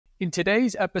In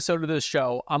today's episode of this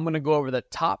show, I'm going to go over the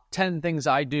top 10 things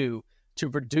I do to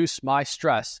reduce my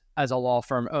stress as a law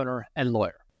firm owner and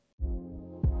lawyer.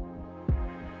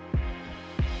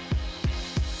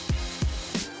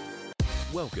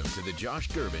 Welcome to the Josh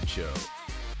Gerben Show,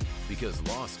 because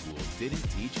law school didn't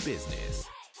teach business.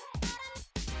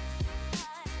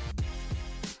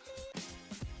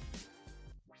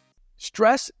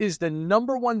 Stress is the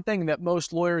number one thing that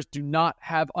most lawyers do not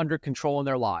have under control in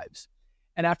their lives.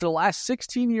 And after the last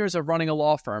 16 years of running a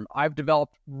law firm, I've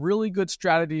developed really good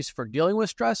strategies for dealing with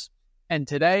stress. And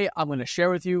today, I'm going to share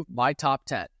with you my top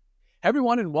 10. Hey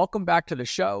everyone, and welcome back to the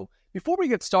show. Before we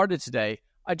get started today,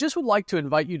 I just would like to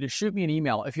invite you to shoot me an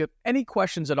email if you have any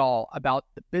questions at all about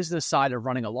the business side of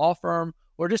running a law firm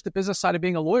or just the business side of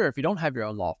being a lawyer if you don't have your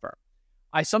own law firm.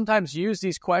 I sometimes use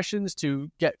these questions to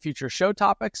get future show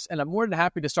topics, and I'm more than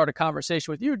happy to start a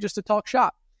conversation with you just to talk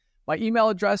shop. My email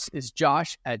address is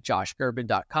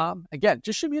josh@joshgerben.com. Again,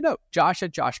 just shoot me a note,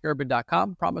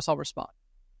 josh@joshgerben.com. Promise I'll respond.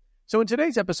 So in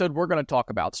today's episode, we're going to talk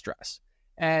about stress.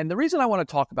 And the reason I want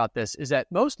to talk about this is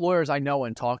that most lawyers I know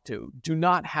and talk to do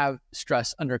not have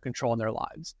stress under control in their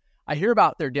lives. I hear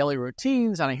about their daily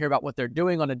routines and I hear about what they're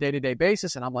doing on a day-to-day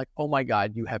basis, and I'm like, oh my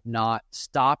God, you have not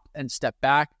stopped and stepped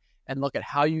back and look at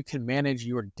how you can manage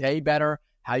your day better,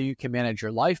 how you can manage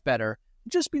your life better,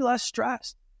 just be less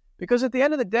stressed. Because at the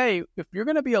end of the day, if you're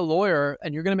going to be a lawyer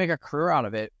and you're going to make a career out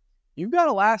of it, you've got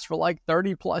to last for like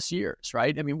 30 plus years,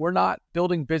 right? I mean, we're not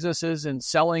building businesses and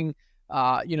selling,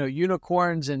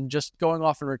 unicorns and just going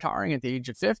off and retiring at the age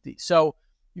of 50. So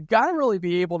you've got to really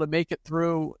be able to make it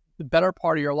through the better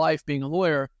part of your life being a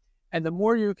lawyer. And the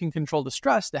more you can control the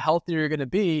stress, the healthier you're going to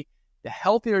be. The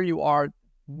healthier you are, the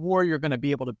more you're going to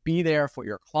be able to be there for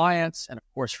your clients and, of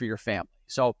course, for your family.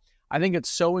 So I think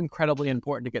it's so incredibly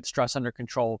important to get stress under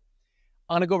control.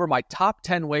 I'm going to go over my top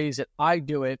 10 ways that I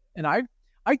do it, and I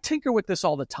tinker with this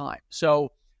all the time.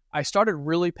 So I started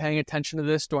really paying attention to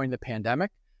this during the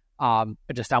pandemic. I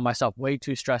just found myself way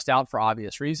too stressed out for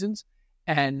obvious reasons.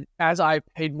 And as I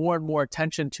paid more and more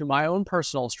attention to my own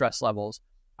personal stress levels,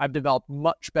 I've developed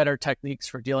much better techniques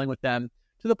for dealing with them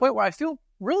to the point where I feel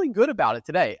really good about it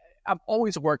today. I'm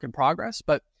always a work in progress,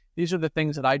 but these are the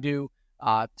things that I do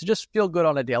to just feel good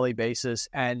on a daily basis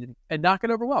and not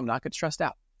get overwhelmed, not get stressed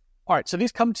out. All right, so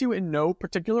these come to you in no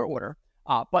particular order,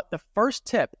 but the first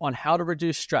tip on how to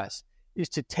reduce stress is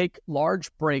to take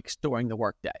large breaks during the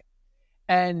workday.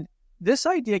 And this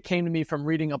idea came to me from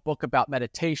reading a book about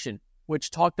meditation, which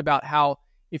talked about how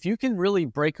if you can really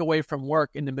break away from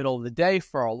work in the middle of the day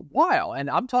for a while, and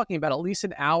I'm talking about at least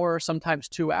an hour, sometimes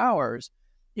 2 hours,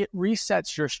 it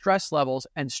resets your stress levels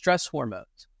and stress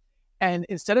hormones. And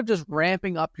instead of just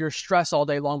ramping up your stress all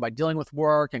day long by dealing with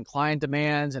work and client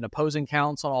demands and opposing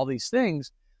counsel and all these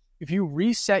things, if you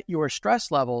reset your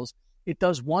stress levels, it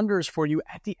does wonders for you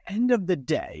at the end of the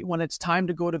day when it's time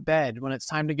to go to bed, when it's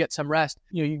time to get some rest.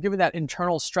 You're giving that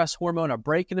internal stress hormone a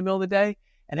break in the middle of the day,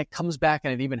 and it comes back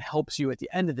and it even helps you at the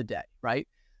end of the day, right?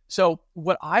 So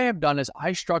what I have done is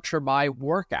I structure my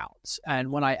workouts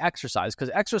and when I exercise, because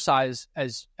exercise,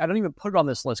 as I don't even put it on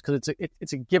this list because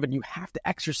it's a given. You have to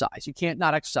exercise. You can't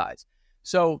not exercise.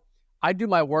 So I do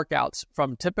my workouts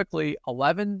from typically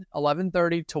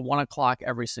 11:30 to 1 o'clock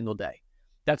every single day.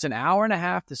 That's an hour and a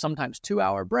half to sometimes 2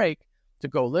 hour break to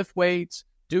go lift weights,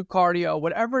 do cardio,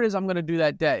 whatever it is I'm going to do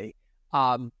that day.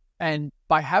 And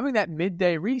by having that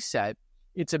midday reset,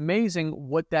 it's amazing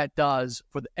what that does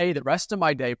for the rest of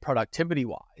my day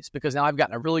productivity-wise, because now I've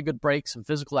gotten a really good break, some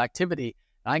physical activity,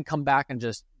 and I can come back and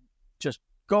just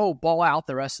go ball out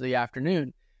the rest of the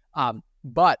afternoon.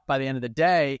 But by the end of the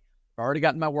day, I've already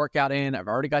gotten my workout in, I've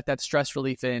already got that stress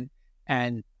relief in,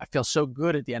 and I feel so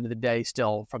good at the end of the day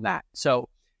still from that. So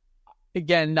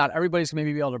again, not everybody's going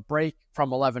to be able to break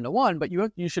from 11 to 1, but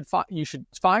you should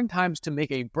find times to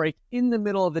make a break in the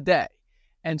middle of the day.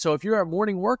 And so if you're a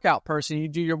morning workout person, you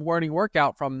do your morning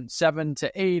workout from 7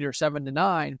 to 8 or 7 to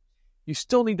 9, you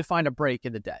still need to find a break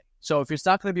in the day. So if it's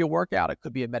not going to be a workout, it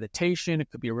could be a meditation,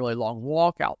 it could be a really long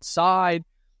walk outside.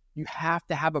 You have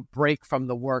to have a break from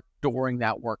the work during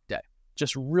that work day.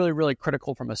 Just really, really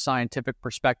critical from a scientific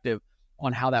perspective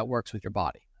on how that works with your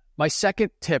body. My second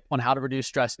tip on how to reduce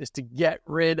stress is to get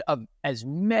rid of as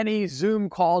many Zoom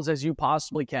calls as you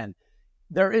possibly can.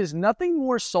 There is nothing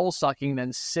more soul-sucking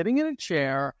than sitting in a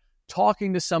chair,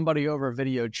 talking to somebody over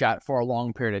video chat for a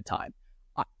long period of time.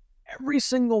 Every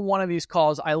single one of these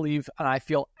calls I leave and I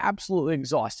feel absolutely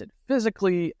exhausted.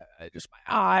 Physically, just my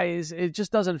eyes, it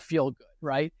just doesn't feel good,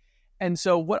 right? And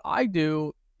so what I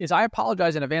do is I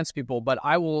apologize in advance to people, but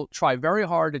I will try very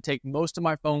hard to take most of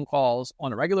my phone calls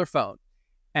on a regular phone.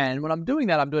 And when I'm doing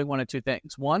that, I'm doing one of two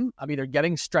things. One, I'm either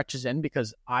getting stretches in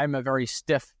because I'm a very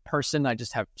stiff person. I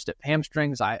just have stiff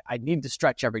hamstrings. I need to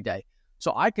stretch every day.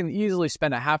 So I can easily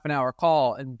spend a half an hour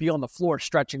call and be on the floor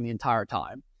stretching the entire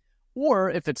time.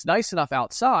 Or if it's nice enough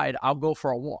outside, I'll go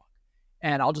for a walk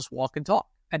and I'll just walk and talk.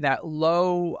 And that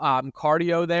low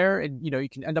cardio there, and you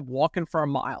can end up walking for a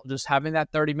mile, just having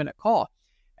that 30-minute call.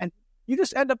 And you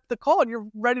just end up the call and you're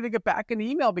ready to get back in the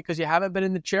email because you haven't been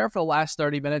in the chair for the last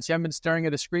 30 minutes. You haven't been staring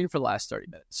at a screen for the last 30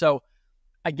 minutes. So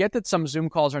I get that some Zoom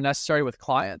calls are necessary with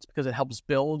clients because it helps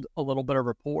build a little bit of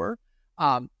rapport.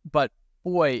 But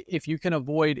boy, if you can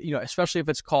avoid, especially if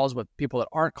it's calls with people that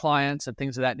aren't clients and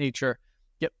things of that nature,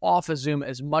 get off of Zoom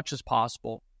as much as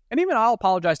possible. And even I'll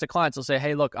apologize to clients. I'll say,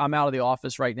 hey, look, I'm out of the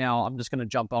office right now. I'm just going to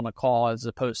jump on a call as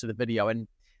opposed to the video. And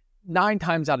 9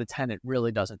 times out of 10, it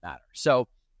really doesn't matter. So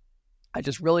I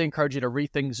just really encourage you to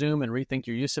rethink Zoom and rethink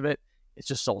your use of it. It's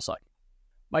just soul sucking.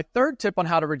 My third tip on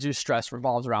how to reduce stress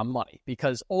revolves around money,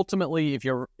 because ultimately, if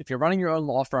you're running your own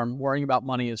law firm, worrying about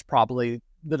money is probably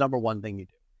the number one thing you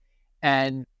do.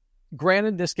 And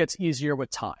granted, this gets easier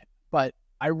with time, but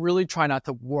I really try not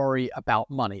to worry about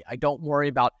money. I don't worry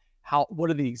about what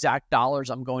are the exact dollars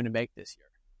I'm going to make this year.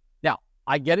 Now,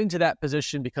 I get into that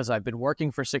position because I've been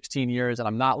working for 16 years and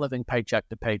I'm not living paycheck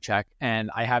to paycheck.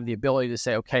 And I have the ability to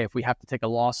say, okay, if we have to take a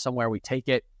loss somewhere, we take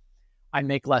it. I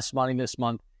make less money this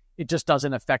month. It just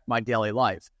doesn't affect my daily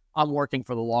life. I'm working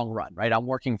for the long run, right? I'm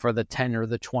working for the 10 or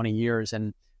the 20 years,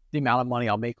 and the amount of money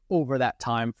I'll make over that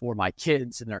time for my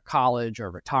kids in their college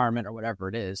or retirement or whatever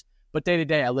it is. But day to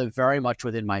day, I live very much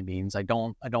within my means. I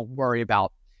don't worry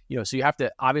about, so you have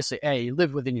to obviously,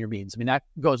 live within your means. I mean, that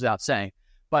goes without saying,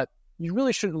 but you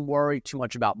really shouldn't worry too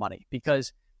much about money,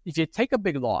 because if you take a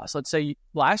big loss, let's say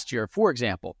last year, for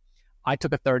example, I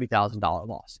took a $30,000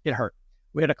 loss. It hurt.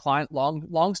 We had a client,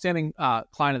 long-standing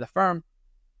client of the firm.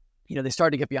 They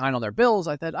started to get behind on their bills.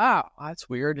 I thought, that's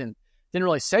weird, and didn't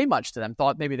really say much to them.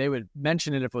 Thought maybe they would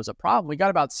mention it if it was a problem. We got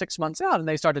about 6 months out, and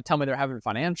they started to tell me they're having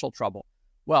financial trouble.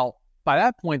 Well, by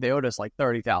that point, they owed us like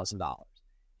 $30,000,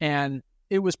 and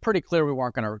it was pretty clear we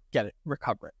weren't going to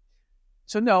recover it.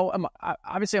 So no,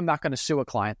 obviously I'm not going to sue a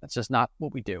client. That's just not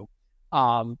what we do.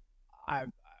 What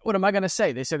am I going to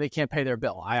say? They say they can't pay their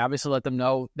bill. I obviously let them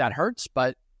know that hurts,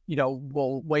 but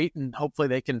we'll wait and hopefully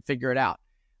they can figure it out.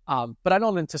 But I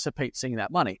don't anticipate seeing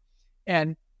that money.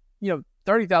 And,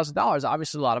 $30,000,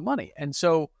 obviously a lot of money. And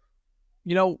so,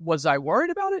 was I worried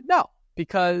about it? No,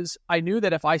 because I knew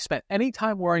that if I spent any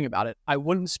time worrying about it, I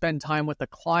wouldn't spend time with the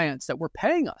clients that were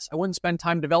paying us. I wouldn't spend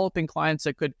time developing clients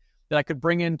that I could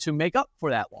bring in to make up for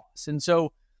that loss. And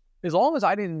so as long as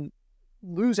I didn't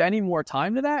lose any more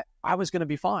time to that, I was going to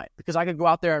be fine, because I could go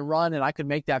out there and run and I could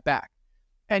make that back.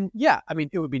 And yeah, I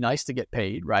mean, it would be nice to get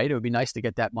paid, right? It would be nice to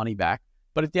get that money back.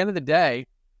 But at the end of the day,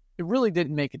 it really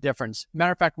didn't make a difference.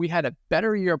 Matter of fact, we had a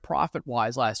better year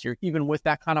profit-wise last year, even with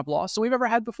that kind of loss, than we've ever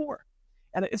had before.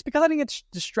 And it's because I didn't get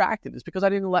distracted. It's because I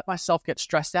didn't let myself get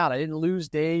stressed out. I didn't lose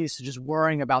days to just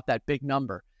worrying about that big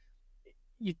number.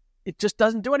 It just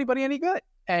doesn't do anybody any good.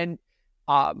 And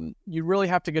you really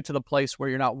have to get to the place where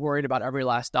you're not worried about every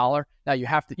last dollar. Now, you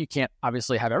can't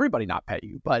obviously have everybody not pay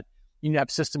you, but you need to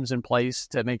have systems in place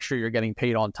to make sure you're getting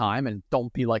paid on time, and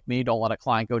don't be like me. Don't let a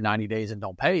client go 90 days and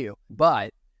don't pay you.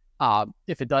 But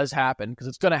if it does happen, because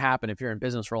it's going to happen if you're in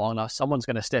business for long enough, someone's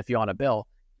going to stiff you on a bill.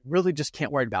 Really just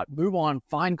can't worry about it. Move on,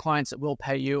 find clients that will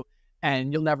pay you,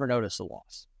 and you'll never notice the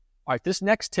loss. All right, this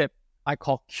next tip I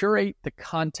call curate the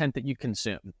content that you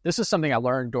consume. This is something I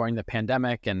learned during the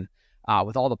pandemic and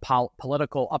with all the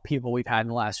political upheaval we've had in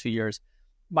the last few years.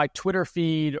 My Twitter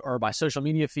feed or my social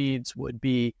media feeds would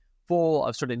be full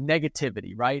of sort of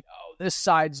negativity, right? Oh, this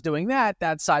side's doing that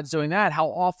side's doing that. How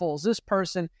awful is this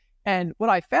person? And what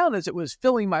I found is it was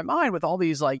filling my mind with all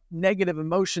these like negative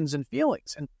emotions and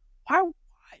feelings. And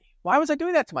why was I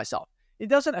doing that to myself? It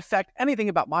doesn't affect anything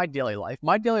about my daily life.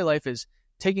 My daily life is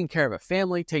taking care of a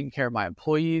family, taking care of my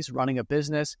employees, running a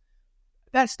business.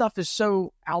 That stuff is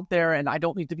so out there, and I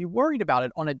don't need to be worried about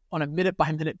it on a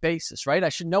minute-by-minute basis, right? I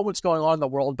should know what's going on in the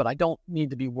world, but I don't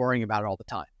need to be worrying about it all the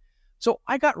time. So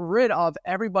I got rid of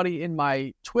everybody in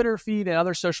my Twitter feed and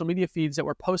other social media feeds that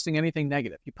were posting anything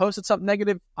negative. You posted something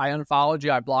negative, I unfollowed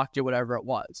you, I blocked you, whatever it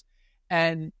was.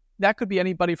 And that could be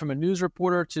anybody from a news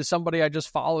reporter to somebody I just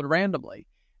followed randomly.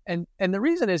 And the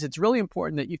reason is it's really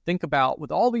important that you think about,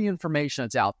 with all the information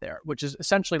that's out there, which is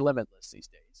essentially limitless these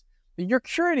days, that you're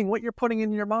curating what you're putting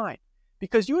in your mind.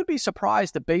 Because you would be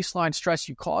surprised the baseline stress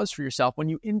you cause for yourself when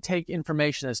you intake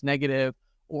information that's negative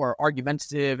or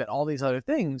argumentative and all these other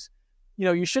things.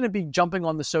 You shouldn't be jumping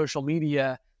on the social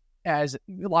media as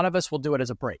a lot of us will do it as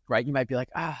a break, right? You might be like,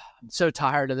 I'm so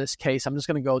tired of this case. I'm just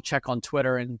going to go check on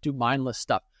Twitter and do mindless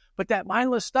stuff. But that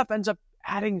mindless stuff ends up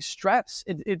adding stress.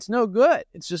 It's no good.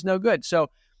 It's just no good. So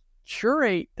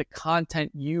curate the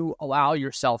content you allow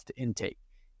yourself to intake.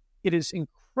 It is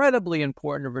incredibly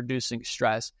important of reducing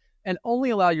stress, and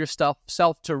only allow yourself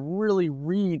to really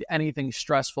read anything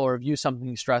stressful or view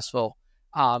something stressful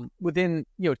within,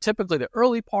 typically the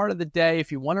early part of the day,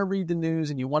 if you want to read the news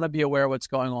and you want to be aware of what's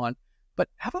going on. But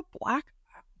have a black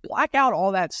out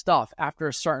all that stuff after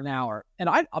a certain hour. And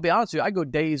I'll be honest with you, I go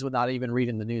days without even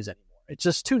reading the news anymore. It's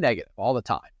just too negative all the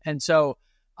time. And so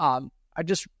I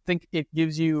just think it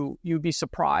gives you'd be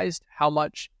surprised how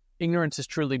much ignorance is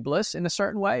truly bliss in a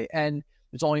certain way. And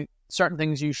there's only certain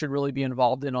things you should really be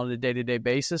involved in on a day-to-day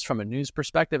basis from a news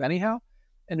perspective anyhow.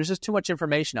 And there's just too much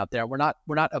information out there. We're not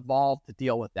evolved to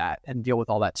deal with that and deal with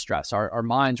all that stress. Our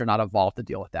minds are not evolved to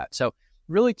deal with that. So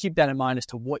really keep that in mind as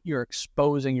to what you're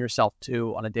exposing yourself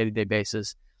to on a day-to-day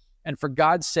basis. And for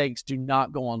God's sakes, do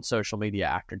not go on social media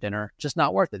after dinner. Just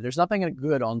not worth it. There's nothing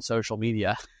good on social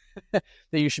media that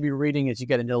you should be reading as you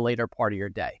get into the later part of your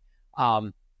day.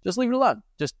 Just leave it alone.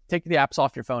 Just take the apps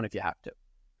off your phone if you have to.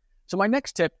 So my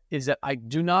next tip is that I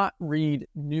do not read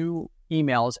new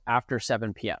emails after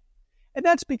 7 p.m. And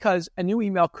that's because a new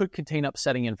email could contain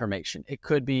upsetting information. It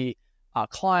could be a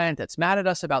client that's mad at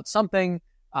us about something.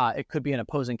 It could be an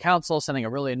opposing counsel sending a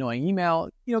really annoying email.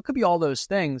 It could be all those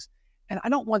things. And I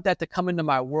don't want that to come into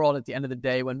my world at the end of the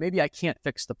day when maybe I can't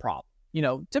fix the problem.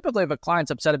 Typically if a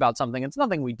client's upset about something, it's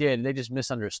nothing we did. They just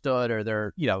misunderstood, or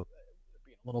they're, being a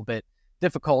little bit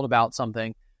difficult about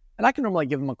something. And I can normally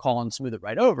give them a call and smooth it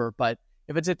right over. But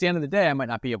if it's at the end of the day, I might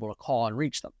not be able to call and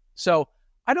reach them. So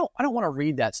I don't want to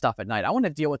read that stuff at night. I want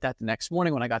to deal with that the next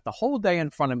morning when I got the whole day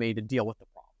in front of me to deal with the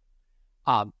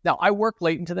problem. Now, I work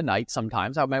late into the night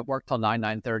sometimes. I might work till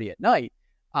 9:30 at night.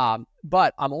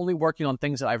 But I'm only working on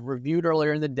things that I've reviewed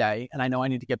earlier in the day and I know I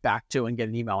need to get back to and get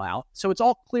an email out. So it's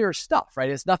all clear stuff, right?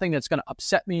 It's nothing that's going to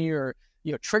upset me or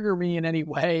trigger me in any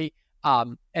way.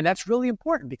 And that's really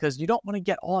important because you don't want to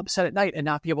get all upset at night and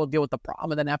not be able to deal with the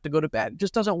problem and then have to go to bed. It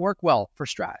just doesn't work well for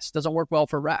stress. It doesn't work well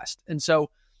for rest. And so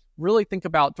really think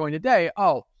about during the day,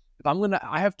 if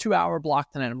I have 2 hour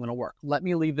block tonight, I'm going to work. Let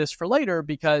me leave this for later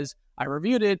because I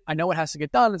reviewed it. I know it has to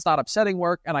get done. It's not upsetting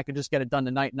work and I can just get it done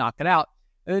tonight, knock it out,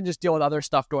 and then just deal with other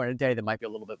stuff during the day that might be a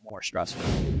little bit more stressful.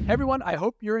 Hey everyone, I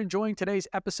hope you're enjoying today's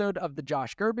episode of The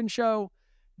Josh Gerben Show.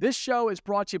 This show is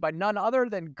brought to you by none other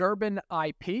than Gerben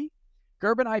IP.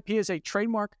 Gerben IP is a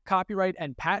trademark, copyright,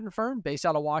 and patent firm based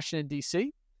out of Washington,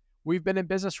 D.C. We've been in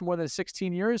business for more than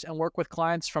 16 years and work with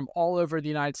clients from all over the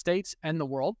United States and the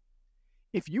world.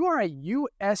 If you are a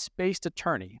U.S.-based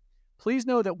attorney, please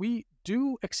know that we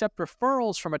do accept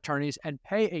referrals from attorneys and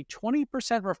pay a 20%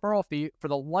 referral fee for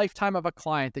the lifetime of a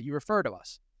client that you refer to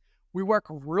us. We work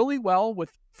really well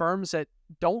with firms that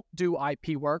don't do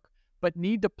IP work, but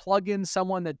need to plug in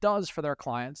someone that does for their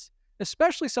clients,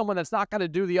 especially someone that's not going to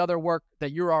do the other work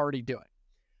that you're already doing.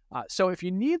 So if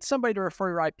you need somebody to refer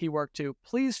your IP work to,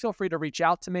 please feel free to reach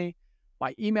out to me.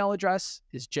 My email address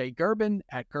is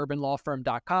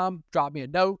jgerben@gerbenlawfirm.com. Drop me a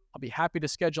note. I'll be happy to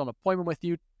schedule an appointment with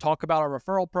you, talk about our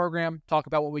referral program, talk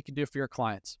about what we can do for your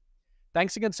clients.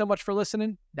 Thanks again so much for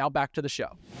listening. Now back to the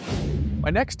show.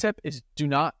 My next tip is do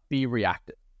not be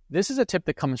reactive. This is a tip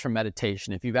that comes from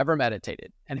meditation. If you've ever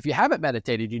meditated, and if you haven't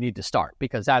meditated, you need to start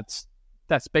because that's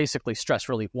basically stress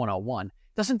relief 101. It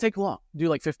doesn't take long. Do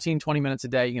like 15, 20 minutes a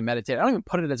day. You can meditate. I don't even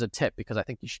put it as a tip because I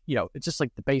think it's just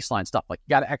like the baseline stuff. Like you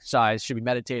got to exercise, should be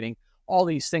meditating, all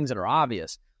these things that are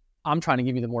obvious. I'm trying to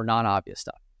give you the more non-obvious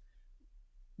stuff.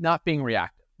 Not being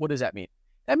reactive. What does that mean?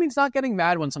 That means not getting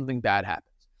mad when something bad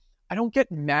happens. I don't get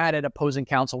mad at opposing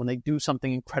counsel when they do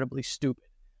something incredibly stupid.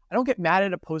 I don't get mad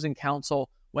at opposing counsel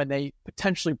when they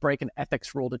potentially break an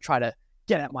ethics rule to try to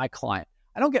get at my client.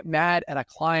 I don't get mad at a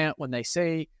client when they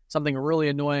say something really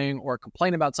annoying or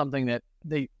complain about something that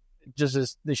they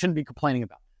shouldn't be complaining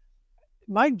about.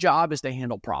 My job is to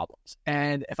handle problems.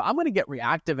 And if I'm going to get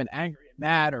reactive and angry and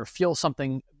mad or feel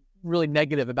something really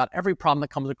negative about every problem that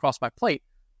comes across my plate,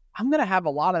 I'm going to have a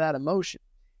lot of that emotion.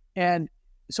 And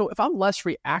so if I'm less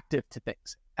reactive to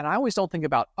things, and I always don't think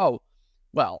about,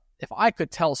 if I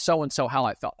could tell so-and-so how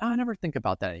I felt, I never think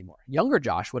about that anymore. Younger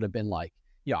Josh would have been like,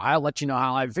 I'll let you know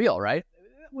how I feel, right?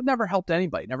 It would never help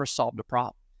anybody, never solved a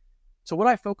problem. So what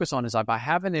I focus on is if I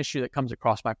have an issue that comes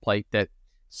across my plate that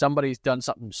somebody's done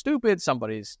something stupid,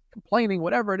 somebody's complaining,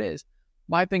 whatever it is,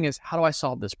 my thing is, how do I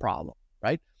solve this problem,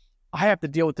 right? I have to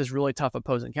deal with this really tough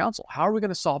opposing counsel. How are we going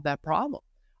to solve that problem?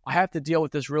 I have to deal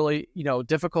with this really,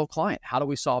 difficult client. How do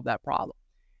we solve that problem?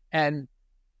 And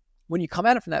when you come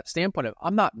at it from that standpoint of,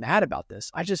 I'm not mad about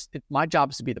this, my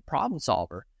job is to be the problem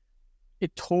solver,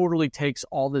 it totally takes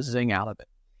all the zing out of it.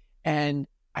 And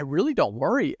I really don't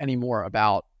worry anymore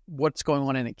about what's going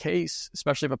on in a case,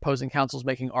 especially if opposing counsel is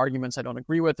making arguments I don't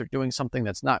agree with or doing something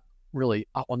that's not really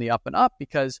on the up and up,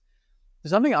 because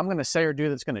there's nothing I'm going to say or do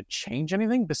that's going to change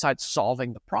anything besides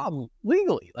solving the problem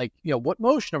legally. Like, what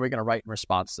motion are we going to write in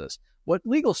response to this? What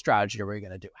legal strategy are we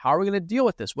going to do? How are we going to deal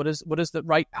with this? What is the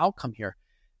right outcome here?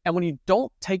 And when you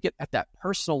don't take it at that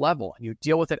personal level and you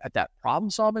deal with it at that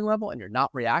problem-solving level and you're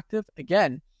not reactive,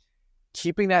 again,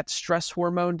 keeping that stress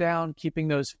hormone down, keeping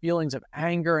those feelings of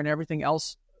anger and everything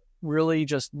else, really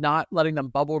just not letting them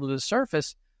bubble to the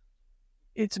surface,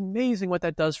 it's amazing what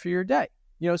that does for your day.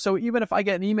 So even if I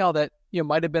get an email that,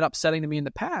 might have been upsetting to me in the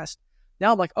past,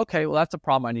 now I'm like, okay, well, that's a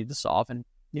problem I need to solve. And,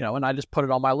 and I just put it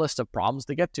on my list of problems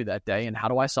to get to that day. And how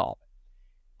do I solve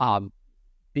it?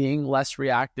 Being less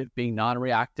reactive, being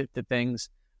non-reactive to things.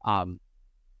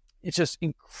 It's just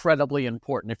incredibly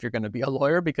important if you're going to be a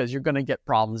lawyer, because you're going to get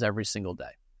problems every single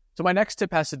day. So my next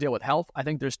tip has to deal with health. I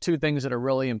think there's two things that are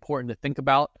really important to think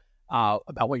about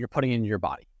what you're putting into your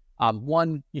body.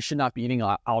 One, you should not be eating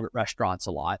out at restaurants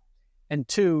a lot. And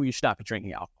two, you should not be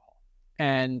drinking alcohol.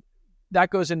 And that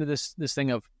goes into this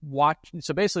thing of watch.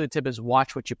 So basically the tip is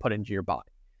watch what you put into your body,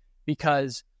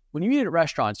 because when you eat at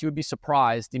restaurants, you would be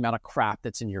surprised the amount of crap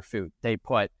that's in your food. They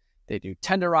do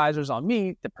tenderizers on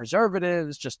meat, the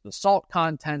preservatives, just the salt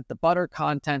content, the butter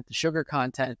content, the sugar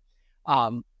content.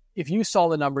 If you saw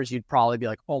the numbers, you'd probably be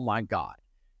like, oh my God.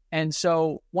 And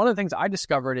so one of the things I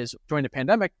discovered is during the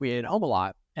pandemic, we ate at home a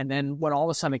lot. And then when all of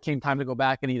a sudden it came time to go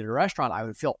back and eat at a restaurant, I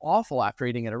would feel awful after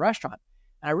eating at a restaurant.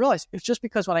 And I realized it's just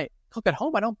because when I cook at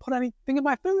home, I don't put anything in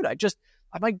my food.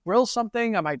 I might grill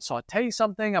something, I might saute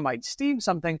something, I might steam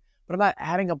something, but I'm not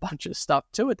adding a bunch of stuff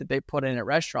to it that they put in at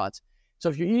restaurants. So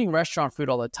if you're eating restaurant food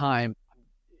all the time,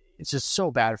 it's just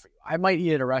so bad for you. I might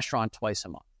eat at a restaurant twice a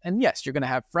month. And yes, you're going to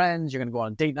have friends, you're going to go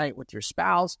on a date night with your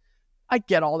spouse. I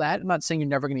get all that. I'm not saying you're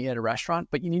never going to eat at a restaurant,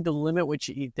 but you need to limit what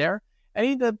you eat there. And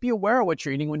you need to be aware of what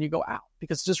you're eating when you go out,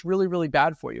 because it's just really, really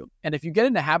bad for you. And if you get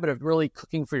in the habit of really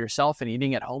cooking for yourself and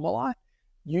eating at home a lot,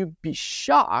 you'd be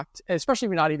shocked, especially if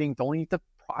you're not eating, don't eat the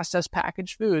processed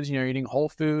packaged foods. You're eating whole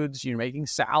foods, you're making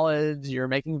salads, you're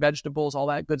making vegetables, all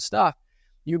that good stuff.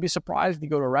 You'd be surprised if you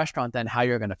go to a restaurant then how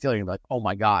you're going to feel. You're like, oh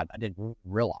my God, I didn't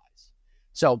realize.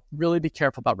 So really be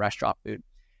careful about restaurant food.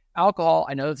 Alcohol,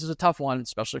 I know this is a tough one,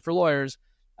 especially for lawyers.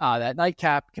 That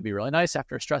nightcap can be really nice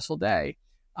after a stressful day.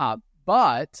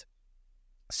 But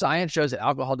science shows that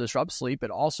alcohol disrupts sleep. It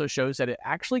also shows that it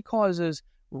actually causes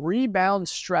rebound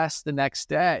stress the next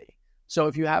day. So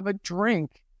if you have a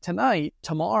drink tonight,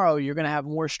 tomorrow you're going to have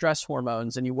more stress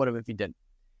hormones than you would have if you didn't.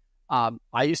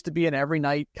 I used to be an every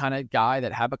night kind of guy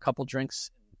that have a couple drinks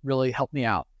really helped me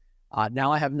out.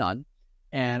 Now I have none.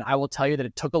 And I will tell you that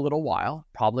it took a little while.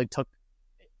 Probably took,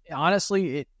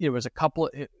 honestly,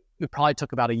 it probably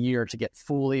took about a year to get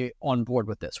fully on board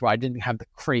with this, where I didn't have the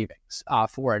cravings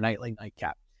for a nightly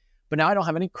nightcap. But now I don't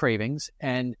have any cravings,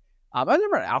 and I was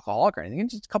never an alcoholic or anything.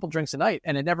 It's just a couple drinks a night,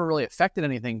 and it never really affected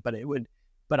anything.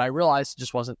 But I realized it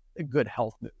just wasn't a good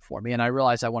health move for me, and I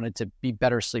realized I wanted to be a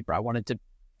better sleeper. I wanted to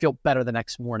feel better the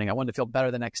next morning. I wanted to feel better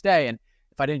the next day, and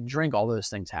if I didn't drink, all those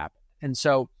things happen. And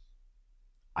so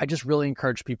I just really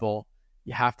encourage people.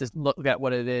 You have to look at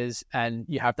what it is, and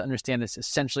you have to understand it's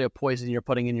essentially a poison you're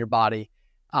putting in your body.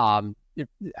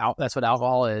 That's what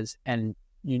alcohol is, and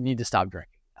you need to stop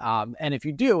drinking. And if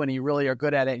you do, and you really are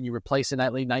good at it, and you replace a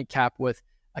nightly nightcap with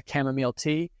a chamomile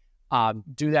tea,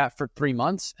 do that for 3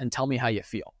 months and tell me how you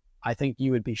feel. I think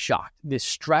you would be shocked. The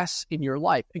stress in your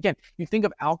life, again, you think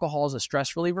of alcohol as a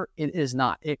stress reliever. It is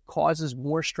not. It causes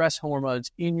more stress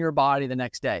hormones in your body the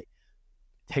next day.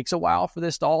 Takes a while for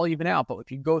this to all even out, but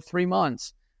if you go 3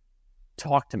 months,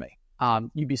 talk to me.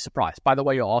 You'd be surprised. By the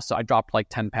way, I dropped like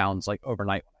 10 pounds like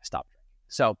overnight when I stopped drinking.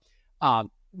 So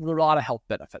there are a lot of health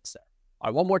benefits there.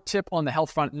 All right, one more tip on the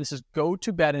health front, and this is go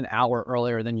to bed an hour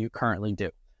earlier than you currently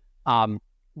do.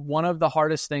 One of the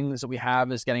hardest things that we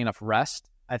have is getting enough rest,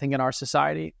 I think, in our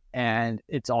society, and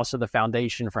it's also the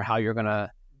foundation for how you're going to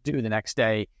do the next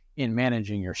day in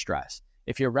managing your stress.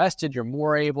 If you're rested, you're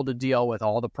more able to deal with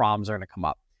all the problems that are going to come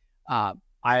up.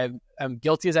 I am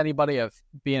guilty as anybody of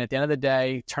being at the end of the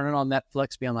day, turning on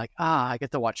Netflix, being like, I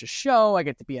get to watch a show. I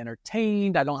get to be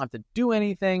entertained. I don't have to do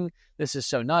anything. This is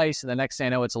so nice. And the next thing I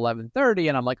know, it's 11:30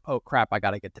 and I'm like, oh crap, I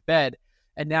got to get to bed.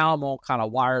 And now I'm all kind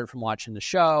of wired from watching the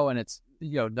show, and it's,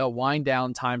 no wind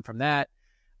down time from that.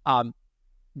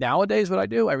 Nowadays, what I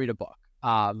do, I read a book.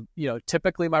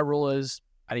 Typically my rule is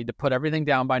I need to put everything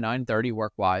down by 9:30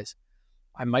 work wise.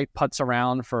 I might putz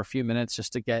around for a few minutes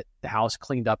just to get the house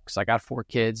cleaned up because I got 4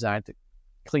 kids. I have to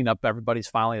clean up. Everybody's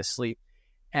finally asleep.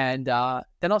 And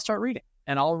then I'll start reading.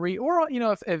 And I'll read, or,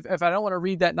 if I don't want to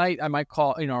read that night, I might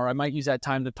call, or I might use that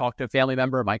time to talk to a family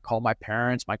member. I might call my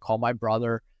parents, might call my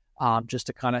brother, just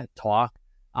to kind of talk.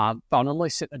 I'll normally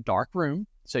sit in a dark room.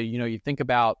 So, you think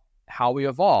about how we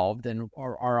evolved, and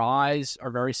our eyes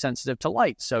are very sensitive to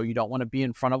light. So you don't want to be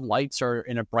in front of lights or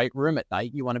in a bright room at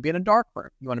night. You want to be in a dark room.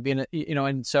 You want to be in a,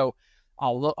 and so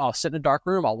I'll sit in a dark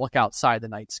room. I'll look outside the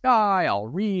night sky. I'll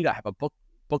read. I have a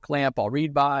book lamp I'll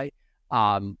read by.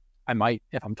 I might,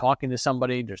 if I'm talking to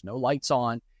somebody, there's no lights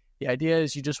on. The idea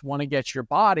is you just want to get your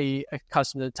body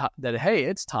accustomed to that, hey,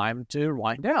 it's time to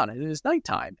wind down. It is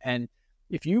nighttime. And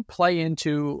if you play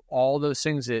into all those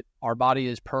things that our body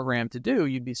is programmed to do,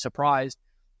 you'd be surprised.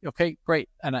 Okay, great.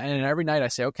 And every night I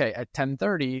say, okay, at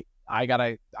 10:30, I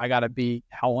gotta be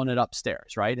hauling it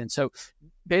upstairs, right? And so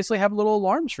basically have little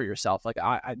alarms for yourself. Like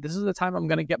this is the time I'm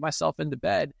going to get myself into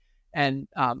bed, and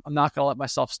I'm not going to let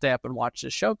myself stay up and watch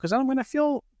this show because I'm going to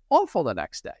feel awful the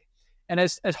next day. And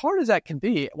as hard as that can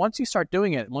be, once you start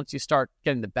doing it, once you start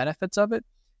getting the benefits of it,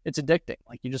 it's addicting.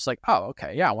 Like you're just like, oh,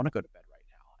 okay, yeah, I want to go to bed right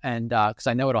now. And because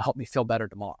I know it'll help me feel better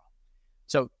tomorrow.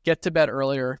 So get to bed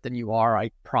earlier than you are.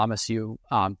 I promise you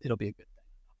it'll be a good thing.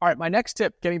 All right, my next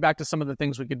tip, getting back to some of the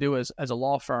things we could do as a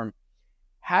law firm,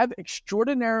 have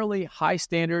extraordinarily high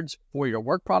standards for your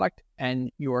work product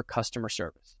and your customer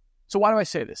service. So why do I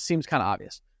say this? Seems kind of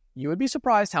obvious. You would be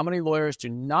surprised how many lawyers do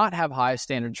not have high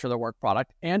standards for their work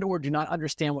product and or do not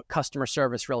understand what customer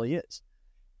service really is.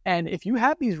 And if you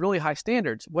have these really high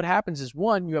standards, what happens is,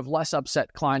 one, you have less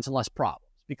upset clients and less problems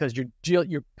because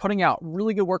you're putting out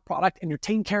really good work product and you're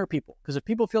taking care of people. Because if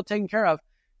people feel taken care of,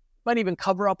 you might even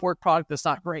cover up work product that's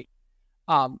not great.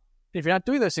 If you're not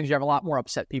doing those things, you have a lot more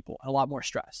upset people and a lot more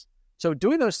stress. So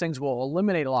doing those things will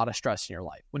eliminate a lot of stress in your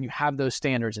life when you have those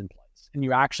standards in place and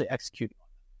you're actually executing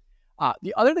on them.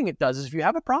 The other thing it does is if you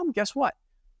have a problem, guess what?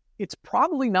 It's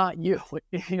probably not you.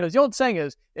 The old saying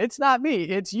is, it's not me,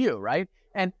 it's you, right?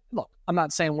 And look, I'm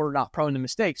not saying we're not prone to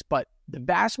mistakes, but the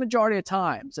vast majority of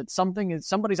times that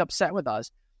somebody's upset with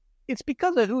us, it's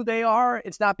because of who they are.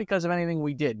 It's not because of anything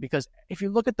we did. Because if you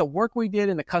look at the work we did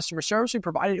and the customer service we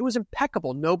provided, it was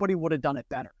impeccable. Nobody would have done it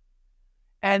better.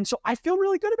 And so I feel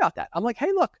really good about that. I'm like,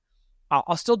 hey, look,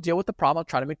 I'll still deal with the problem. I'll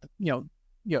try to make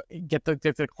get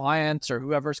the clients or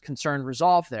whoever's concerned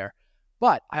resolved there.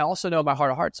 But I also know in my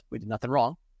heart of hearts, we did nothing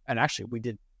wrong. And actually, we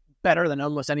did better than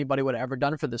almost anybody would have ever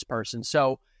done for this person.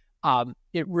 So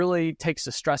it really takes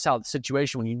the stress out of the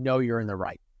situation when you know you're in the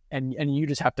right. And you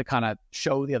just have to kind of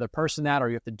show the other person that, or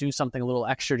you have to do something a little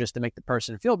extra just to make the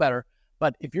person feel better.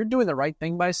 But if you're doing the right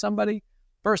thing by somebody,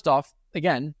 first off,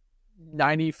 again,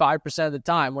 95% of the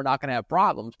time, we're not going to have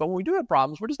problems. But when we do have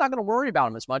problems, we're just not going to worry about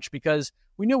them as much because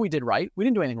we know we did right. We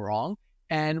didn't do anything wrong.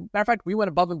 And matter of fact, we went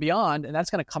above and beyond, and that's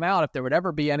going to come out if there would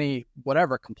ever be any,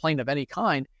 complaint of any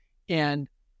kind. And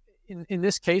in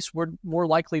this case, we're more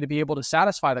likely to be able to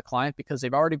satisfy the client because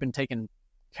they've already been taken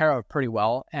care of pretty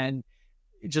well. And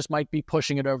it just might be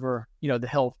pushing it over, the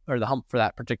hill or the hump for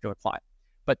that particular client.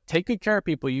 But take good care of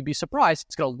people. You'd be surprised.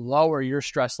 It's going to lower your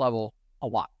stress level a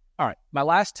lot. All right. My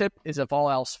last tip is if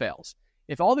all else fails.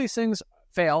 If all these things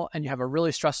fail and you have a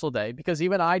really stressful day, because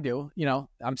even I do,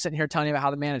 I'm sitting here telling you about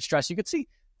how to manage stress. You could see,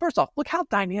 first off, look how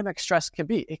dynamic stress can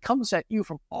be. It comes at you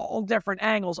from all different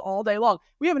angles all day long.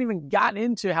 We haven't even gotten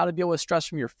into how to deal with stress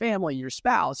from your family, your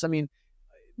spouse. I mean,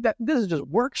 this is just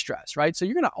work stress, right? So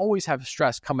you're going to always have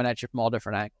stress coming at you from all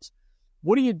different angles.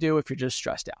 What do you do if you're just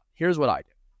stressed out? Here's what I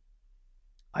do.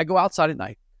 I go outside at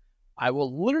night. I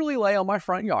will literally lay on my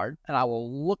front yard and I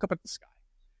will look up at the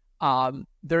sky.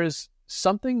 There is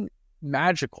something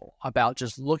magical about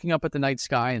just looking up at the night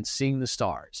sky and seeing the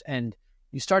stars. And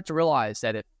you start to realize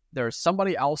that if there's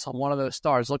somebody else on one of those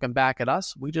stars looking back at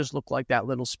us, we just look like that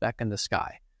little speck in the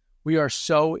sky. We are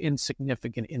so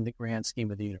insignificant in the grand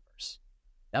scheme of the universe.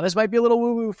 Now, this might be a little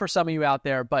woo-woo for some of you out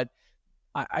there, but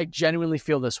I genuinely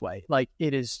feel this way. Like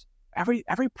it is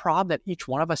every problem that each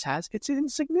one of us has, it's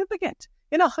insignificant.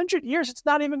 In 100 years, it's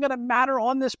not even going to matter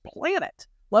on this planet,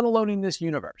 let alone in this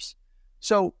universe.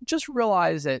 So just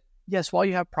realize that, yes, while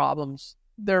you have problems,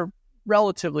 they're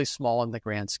relatively small in the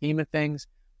grand scheme of things.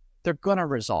 They're going to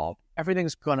resolve.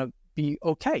 Everything's going to be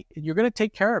okay. You're going to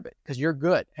take care of it because you're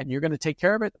good and you're going to take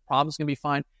care of it. The problem's going to be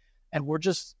fine. And we're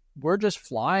just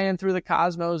flying through the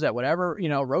cosmos at whatever,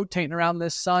 rotating around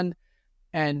this sun,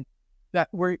 and that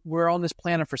we're on this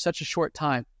planet for such a short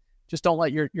time. Just don't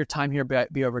let your time here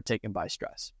be overtaken by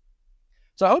stress.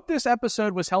 So I hope this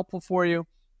episode was helpful for you.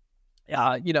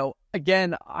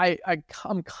 Again,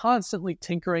 I'm constantly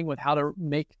tinkering with how to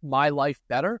make my life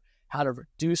better, how to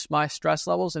reduce my stress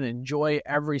levels and enjoy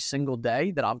every single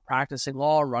day that I'm practicing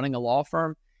law, running a law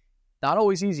firm. Not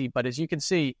always easy, but as you can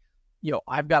see,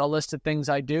 I've got a list of things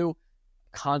I do,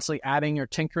 constantly adding or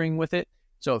tinkering with it.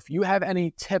 So if you have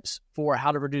any tips for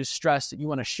how to reduce stress that you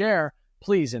want to share,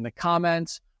 please in the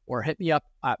comments or hit me up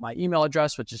at my email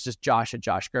address, which is just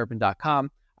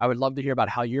josh@joshgerben.com. I would love to hear about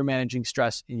how you're managing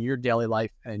stress in your daily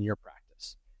life and in your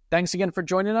practice. Thanks again for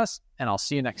joining us, and I'll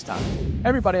see you next time.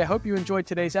 Everybody, I hope you enjoyed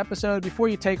today's episode. Before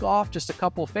you take off, just a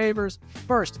couple favors.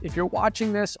 First, if you're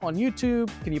watching this on YouTube,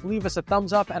 can you leave us a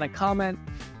thumbs up and a comment?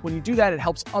 When you do that, it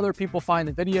helps other people find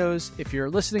the videos. If you're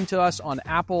listening to us on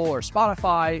Apple or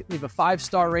Spotify, leave a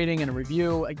 5-star rating and a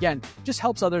review. Again, just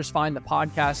helps others find the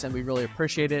podcast, and we really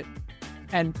appreciate it.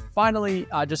 And finally,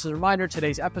 just as a reminder,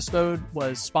 today's episode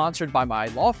was sponsored by my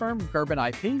law firm, Gerben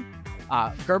IP.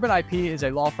 Gerben IP is a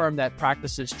law firm that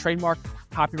practices trademark,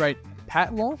 copyright, and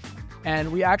patent law.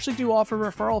 And we actually do offer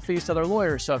referral fees to other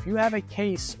lawyers. So if you have a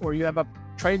case or you have a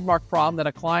trademark problem that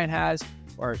a client has,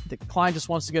 or the client just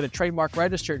wants to get a trademark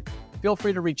registered, feel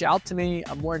free to reach out to me.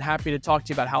 I'm more than happy to talk to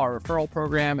you about how our referral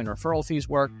program and referral fees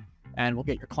work, and we'll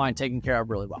get your client taken care of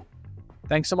really well.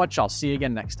 Thanks so much. I'll see you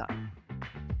again next time.